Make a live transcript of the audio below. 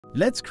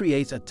Let's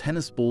create a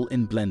tennis ball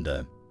in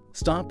Blender.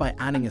 Start by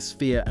adding a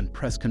sphere and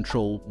press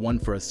Ctrl 1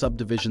 for a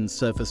subdivision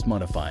surface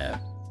modifier.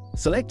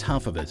 Select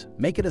half of it,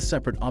 make it a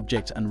separate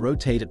object and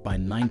rotate it by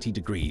 90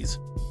 degrees.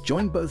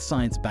 Join both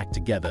sides back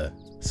together.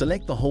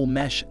 Select the whole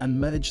mesh and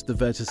merge the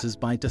vertices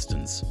by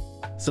distance.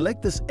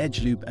 Select this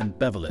edge loop and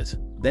bevel it,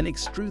 then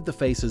extrude the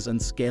faces and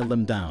scale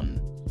them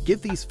down.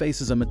 Give these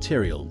faces a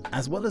material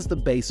as well as the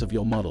base of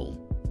your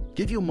model.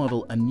 Give your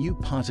model a new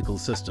particle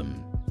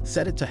system.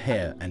 Set it to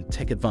hair and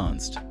tick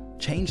advanced.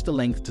 Change the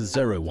length to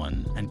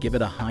 0.1 and give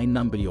it a high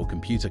number your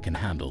computer can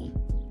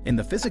handle. In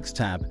the Physics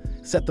tab,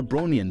 set the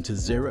Brownian to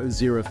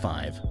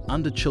 0.05.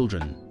 Under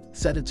Children,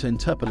 set it to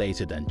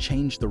interpolated and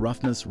change the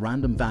roughness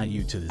random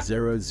value to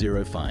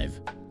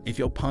 0.05. If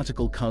your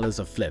particle colors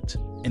are flipped,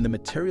 in the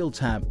Material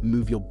tab,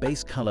 move your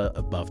base color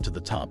above to the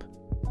top.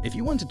 If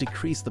you want to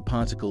decrease the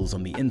particles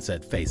on the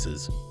inset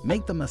faces,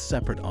 make them a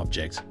separate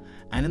object,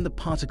 and in the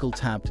Particle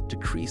tab,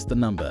 decrease the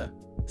number.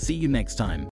 See you next time.